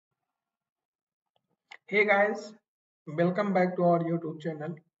Hey guys, welcome back to our YouTube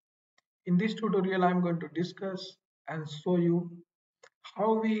channel. In this tutorial, I'm going to discuss and show you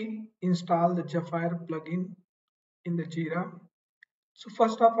how we install the Zephyr plugin in the Jira. So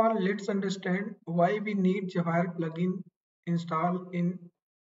first of all, let's understand why we need Zephyr plugin installed in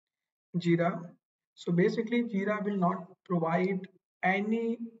Jira. So basically, Jira will not provide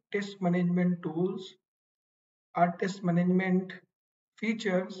any test management tools or test management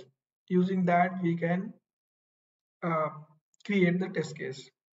features. Using that, we can uh, create the test case.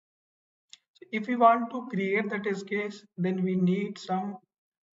 If we want to create the test case, then we need some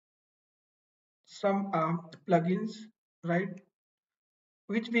plugins, right,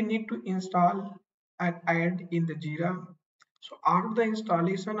 which we need to install and add in the Jira. So after the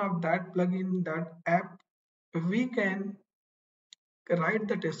installation of that plugin, that app, we can write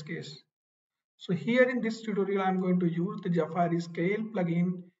the test case. So here in this tutorial, I'm going to use the Jafari Scale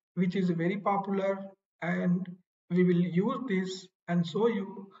plugin, which is very popular, and we will use this and show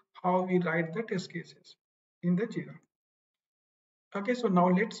you how we write the test cases in the Jira. Okay, so now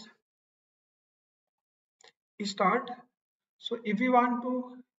let's start. So if we want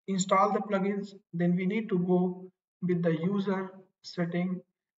to install the plugins, then we need to go with the user setting.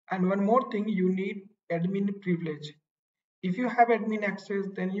 And one more thing, you need admin privilege. If you have admin access,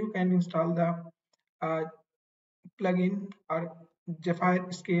 then you can install the uh, plugin or Zephyr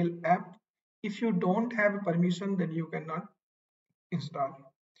Scale app. If you don't have permission, then you cannot install.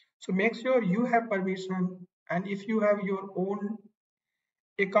 So make sure you have permission, and if you have your own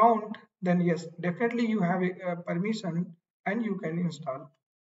account, then yes, definitely you have a permission and you can install.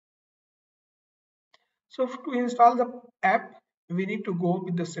 So to install the app, we need to go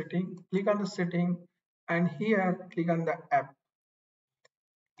with the setting, click on the setting, and here click on the app.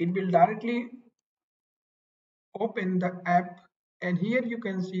 It will directly open the app, and here you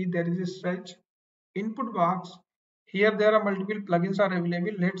can see there is a search input box. Here there are multiple plugins are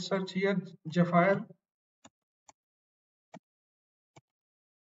available. Let's search here Zephyr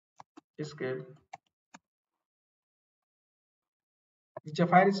Scale.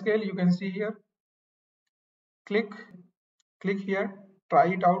 Zephyr Scale, you can see here. Click, click here, try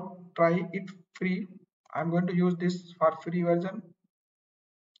it out, try it free. I'm going to use this for free version.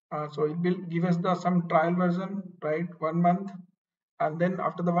 So it will give us the some trial version, right? 1 month, and then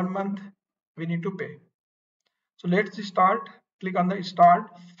after the 1 month, we need to pay. So let's start. Click on the start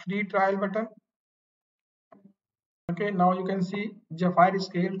free trial button. Okay, now you can see Zephyr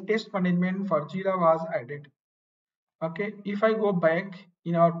Scale test management for Jira was added. Okay, if I go back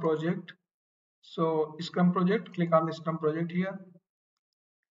in our project, so Scrum project, click on the Scrum project here.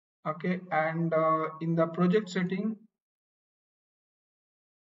 Okay, and in the project setting,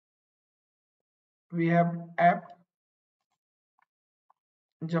 we have app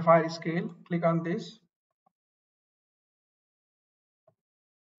Zephyr Scale. Click on this.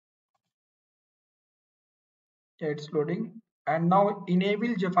 Yeah, it's loading. And now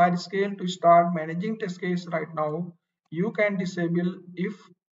enable Zephyr Scale to start managing test case right now. You can disable if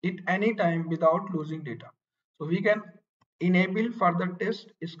it anytime without losing data. So we can enable for the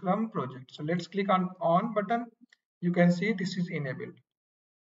test Scrum project. So let's click on button. You can see this is enabled.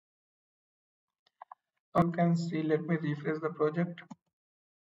 You can see, let me refresh the project.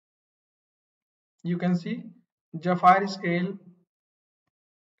 You can see Zephyr Scale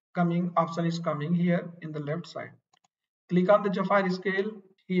coming option is coming here in the left side. Click on the Zephyr Scale.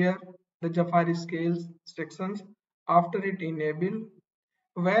 Here the Zephyr Scales sections after it enable,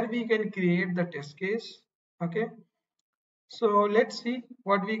 where we can create the test case. Okay, so let's see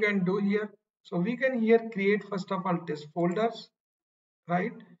what we can do here. So we can here create first of all test folders,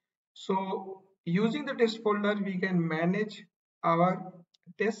 right? So using the test folder, we can manage our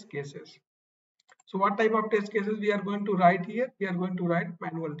test cases. So what type of test cases we are going to write here? We are going to write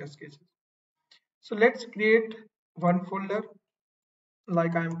manual test cases. So let's create one folder,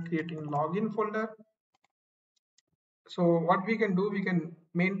 like I'm creating login folder. So what we can do, we can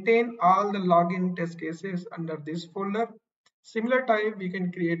maintain all the login test cases under this folder. Similar type, we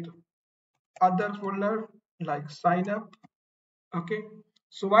can create other folder like sign up. Okay,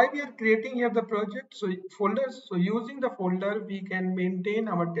 so why we are creating here the project, so folders, so using the folder we can maintain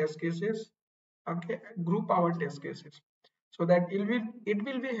our test cases. Okay, group our test cases, so that it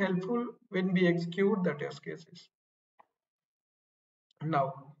will be helpful when we execute the test cases.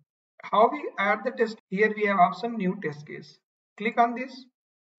 Now, how we add the test? Here we have option new test case. Click on this.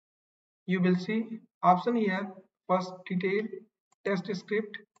 You will see option here. First, detail, test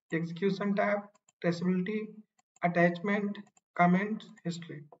script, execution tab, testability, attachment, comments,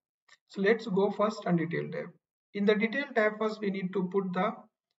 history. So let's go first on detail tab. In the detail tab, first we need to put the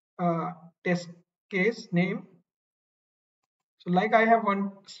uh, test case name. So like I have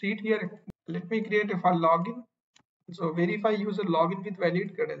one sheet here, let me create a file login. So verify user login with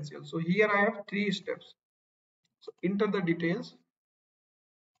valid credentials. So here I have 3 steps. So enter the details.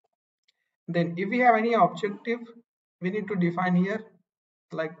 Then if we have any objective, we need to define here,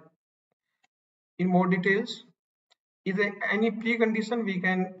 like in more details. Is there any precondition we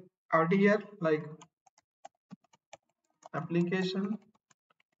can add here, like application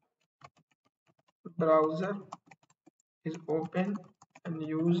browser is open and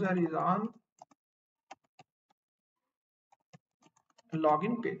user is on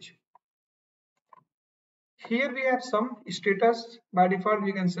login page. Here we have some status. By default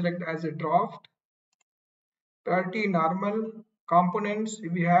we can select as a draft, priority, normal, components.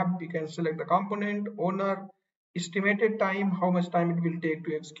 If we can select the component, owner, estimated time, how much time it will take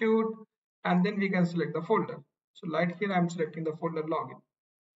to execute, and then we can select the folder. So like here I'm selecting the folder login.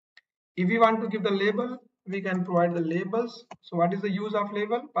 If we want to give the label, we can provide the labels. So what is the use of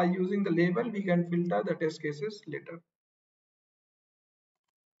label? By using the label, we can filter the test cases later.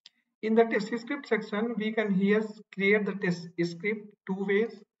 In the test script section, we can here create the test script 2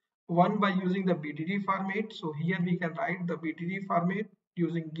 ways. One by using the BTD format. So here we can write the BTD format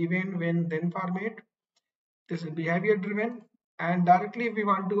using given, when, then format. This is behavior driven. And directly if we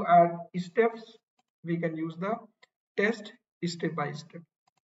want to add steps, we can use the test step by step.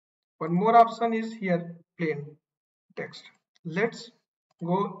 One more option is here plain text. Let's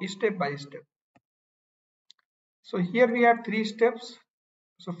go step by step. So here we have 3 steps.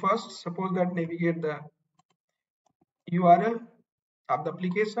 So first, suppose that navigate the URL of the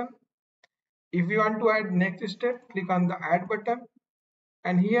application. If we want to add next step, click on the add button,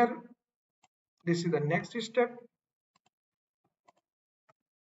 and here this is the next step,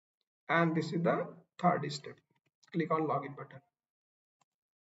 and this is the third step. Click on login button.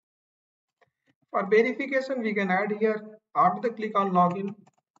 For verification, we can add here after the click on login,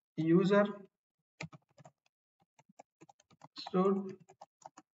 user should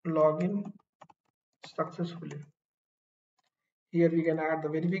login successfully. Here we can add the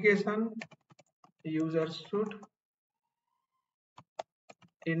verification, user should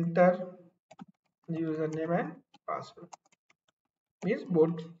enter username and password. Means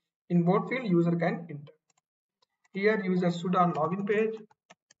in both field user can enter. Here user should on login page.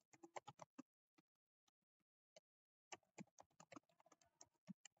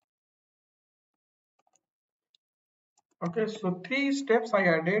 Okay, so 3 steps I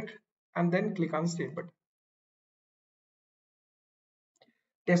added, and then click on save button.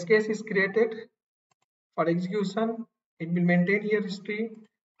 Test case is created. For execution, it will maintain here history.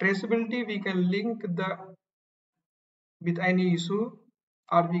 Traceability, we can link the with any issue,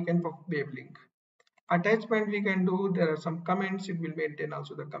 or we can put web link. Attachment we can do, there are some comments, it will maintain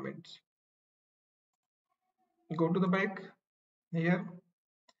also the comments. Go to the back here.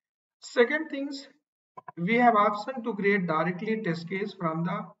 Second things, we have option to create directly test case from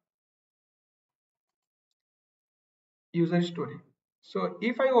the user story. So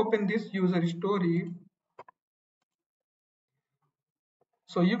if I open this user story,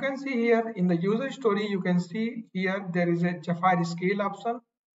 so you can see here in the user story, you can see here there is a Zephyr scale option.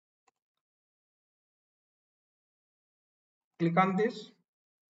 Click on this.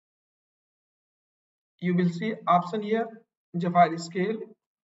 You will see option here, Zephyr scale.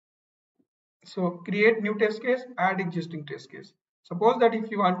 So create new test case, add existing test case. Suppose that if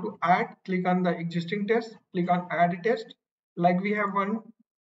you want to add, click on the existing test, click on add test. Like we have one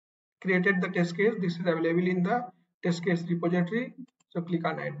created the test case, this is available in the test case repository. So click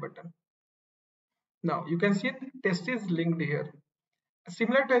on add button. Now you can see the test is linked here. A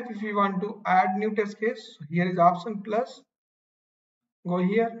similar type, if you want to add new test case, here is option plus. Go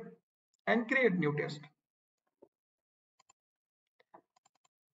here and create new test.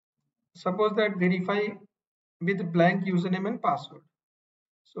 Suppose that verify with blank username and password.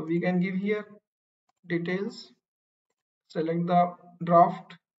 So we can give here details, select the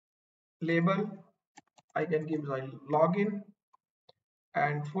draft label. I can give the login,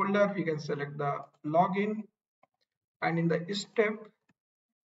 and folder we can select the login, and in the step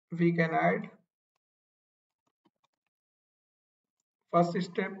we can add first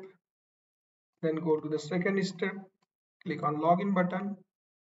step, then go to the second step, click on login button,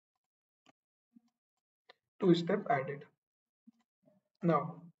 2 step added.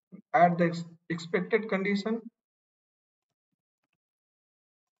 Now add the expected condition.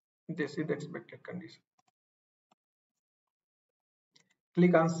 This is the expected condition.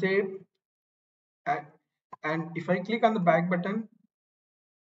 Click on save, and if I click on the back button,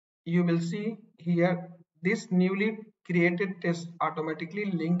 you will see here this newly created test automatically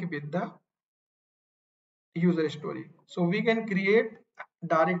link with the user story. So we can create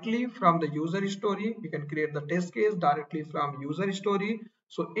directly from the user story. We can create the test case directly from user story.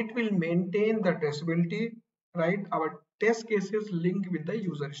 So it will maintain the traceability, right? Our test cases link with the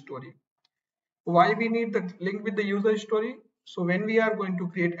user story. Why we need the link with the user story? So when we are going to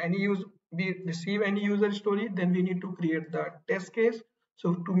create any we receive any user story, then we need to create the test case.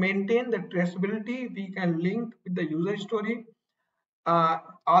 So to maintain the traceability, we can link with the user story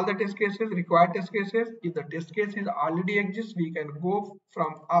all the test cases, required test cases. If the test case is already exists, we can go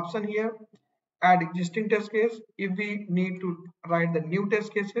from option here, add existing test case. If we need to write the new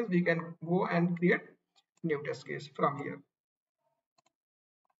test cases, we can go and create new test case from here.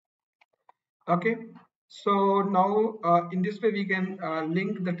 Okay. So now in this way we can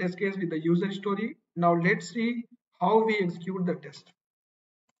link the test case with the user story. Now let's see how we execute the test.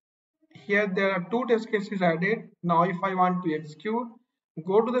 Here there are two test cases added. Now if I want to execute,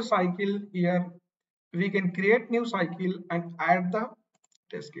 go to the cycle here. We can create new cycle and add the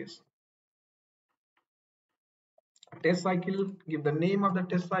test case. Test cycle, give the name of the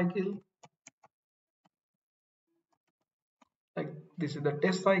test cycle. Like this is the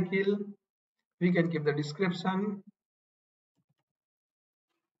test cycle. We can give the description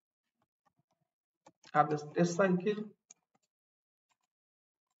of this test cycle.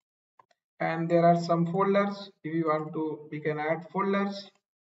 And there are some folders. If you want to, we can add folders.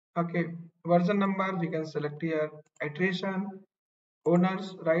 Okay, version number, we can select here, iteration,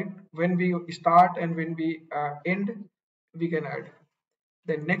 owners, right? When we start and when we end, we can add.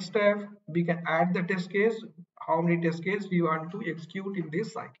 Then next step, we can add the test case, how many test cases we want to execute in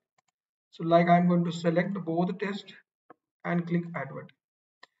this cycle. So like I'm going to select both test and click add button.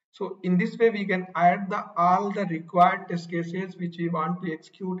 So in this way, we can add all the required test cases which we want to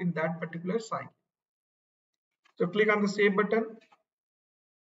execute in that particular cycle. So click on the save button.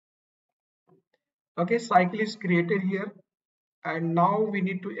 Okay, cycle is created here, and now we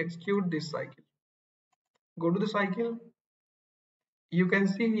need to execute this cycle. Go to the cycle. You can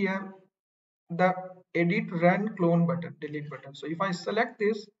see here the edit run clone button, delete button. So if I select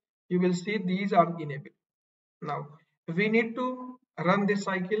this, you will see these are enabled. Now we need to run this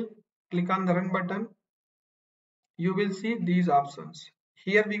cycle. Click on the run button. You will see these options.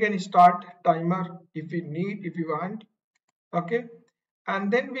 Here we can start timer if we need, if we want. Okay,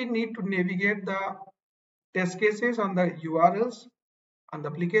 and then we need to navigate the test cases on the URLs on the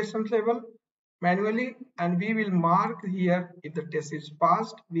application level manually, and we will mark here if the test is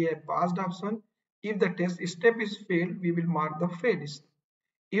passed, we have passed option. If the test step is failed, we will mark the failed.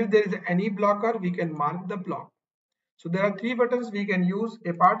 If there is any blocker, we can mark the block. So there are three buttons we can use.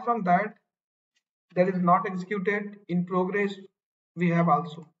 Apart from that, that is not executed, in progress, we have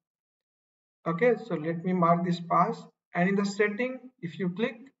also. Okay, so let me mark this pass, and in the setting, if you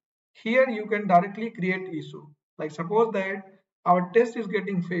click here, you can directly create issue. Like suppose that our test is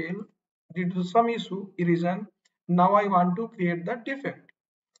getting failed due to some issue reason. Now I want to create the defect.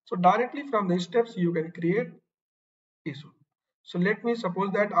 So directly from the steps you can create issue. So let me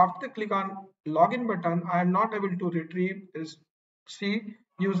suppose that after click on login button, I am not able to retrieve is see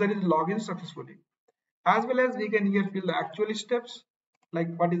user is login successfully. As well as we can here fill the actual steps,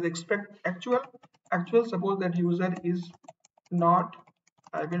 like what is expect actual. Suppose that user is not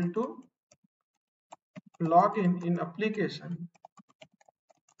able to log in application.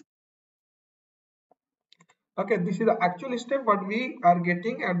 Okay, this is the actual step what we are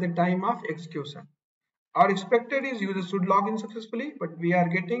getting at the time of execution. Our expected is user should log in successfully, but we are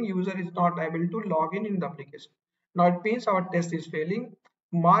getting user is not able to log in the application. Now it means our test is failing.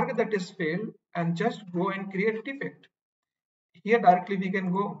 Mark the test failed and just go and create defect. Here directly we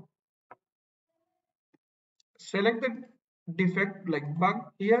can go select the defect like bug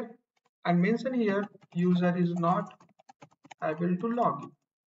here and mention here user is not able to log in,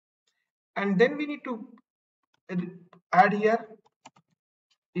 and then we need to add here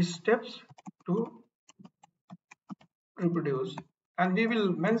steps to reproduce, and we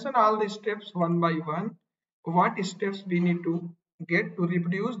will mention all the steps one by one, what steps we need to get to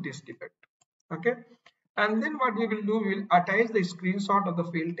reproduce this defect. Okay, and then what we will do, we will attach the screenshot of the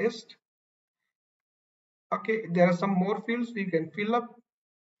failed test. Okay, there are some more fields we can fill up,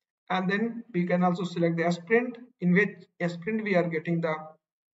 and then we can also select the sprint, in which sprint we are getting the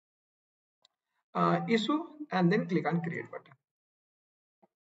issue, and then click on create button.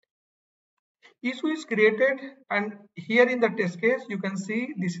 Issue is created, and here in the test case you can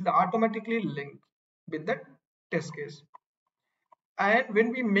see this is automatically linked with the test case, and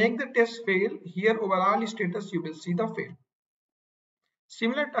when we make the test fail, here overall status you will see the fail.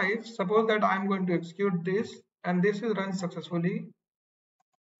 Similar type, suppose that I am going to execute this and this is run successfully,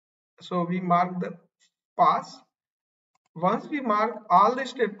 so we mark the pass. Once we mark all the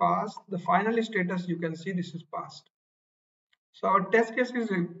step pass, the final status you can see this is passed. So our test case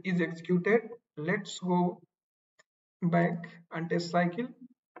is executed. Let's go back and test cycle.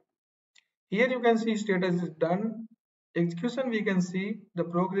 Here you can see status is done. Execution we can see the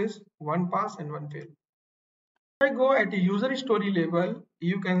progress, one pass and one fail. If I go at a user story level,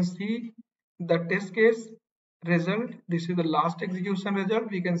 you can see the test case result. This is the last execution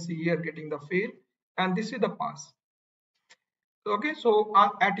result. We can see here getting the fail and this is the pass. Okay, so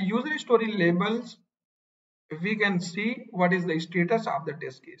at user story labels, we can see what is the status of the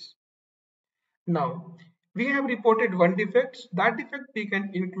test case. Now, we have reported one defect. That defect we can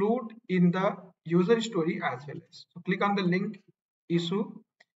include in the user story as well as. So click on the link issue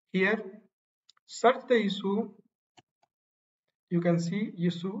here, search the issue. You can see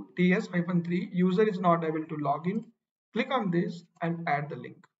issue TS-3 user is not able to log in. Click on this and add the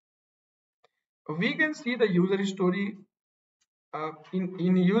link. We can see the user story.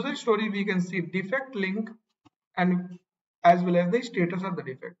 In user story, we can see defect link and as well as the status of the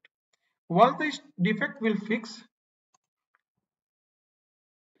defect. Once the defect will fix,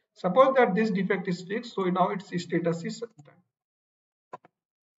 suppose that this defect is fixed, so now its status is done.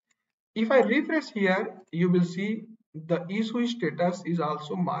 If I refresh here, you will see the issue status is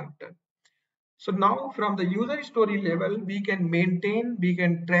also marked. So now from the user story level, we can maintain, we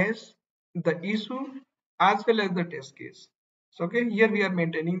can trace the issue as well as the test case. So okay, here we are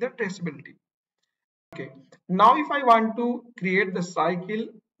maintaining the traceability. Okay, now if I want to create the cycle,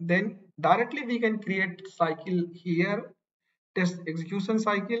 then directly we can create cycle here, test execution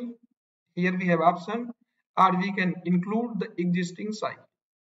cycle. Here we have option, or we can include the existing cycle.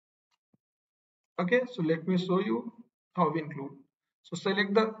 Okay, so let me show you how we include. So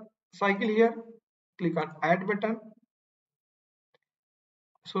select the cycle here, click on add button.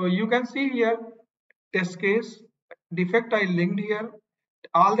 So you can see here test case defect I linked here.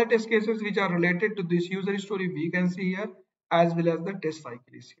 All the test cases which are related to this user story we can see here, as well as the test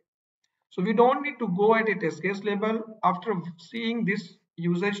cycle is here. So we don't need to go at a test case level. After seeing this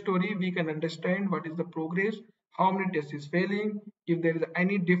user story, we can understand what is the progress, how many tests is failing, if there is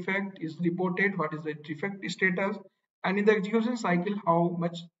any defect is reported, what is the defect status, and in the execution cycle, how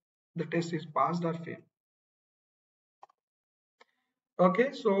much the test is passed or failed.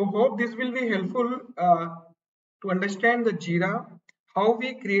 Okay, so hope this will be helpful to understand the Jira, how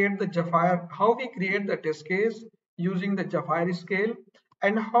we create the Zephyr, how we create the test case using the Zephyr scale,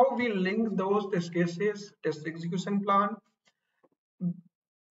 and how we link those test cases, test execution plan,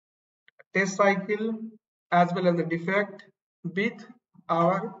 test cycle, as well as the defect with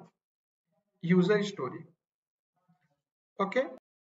our user story. Okay.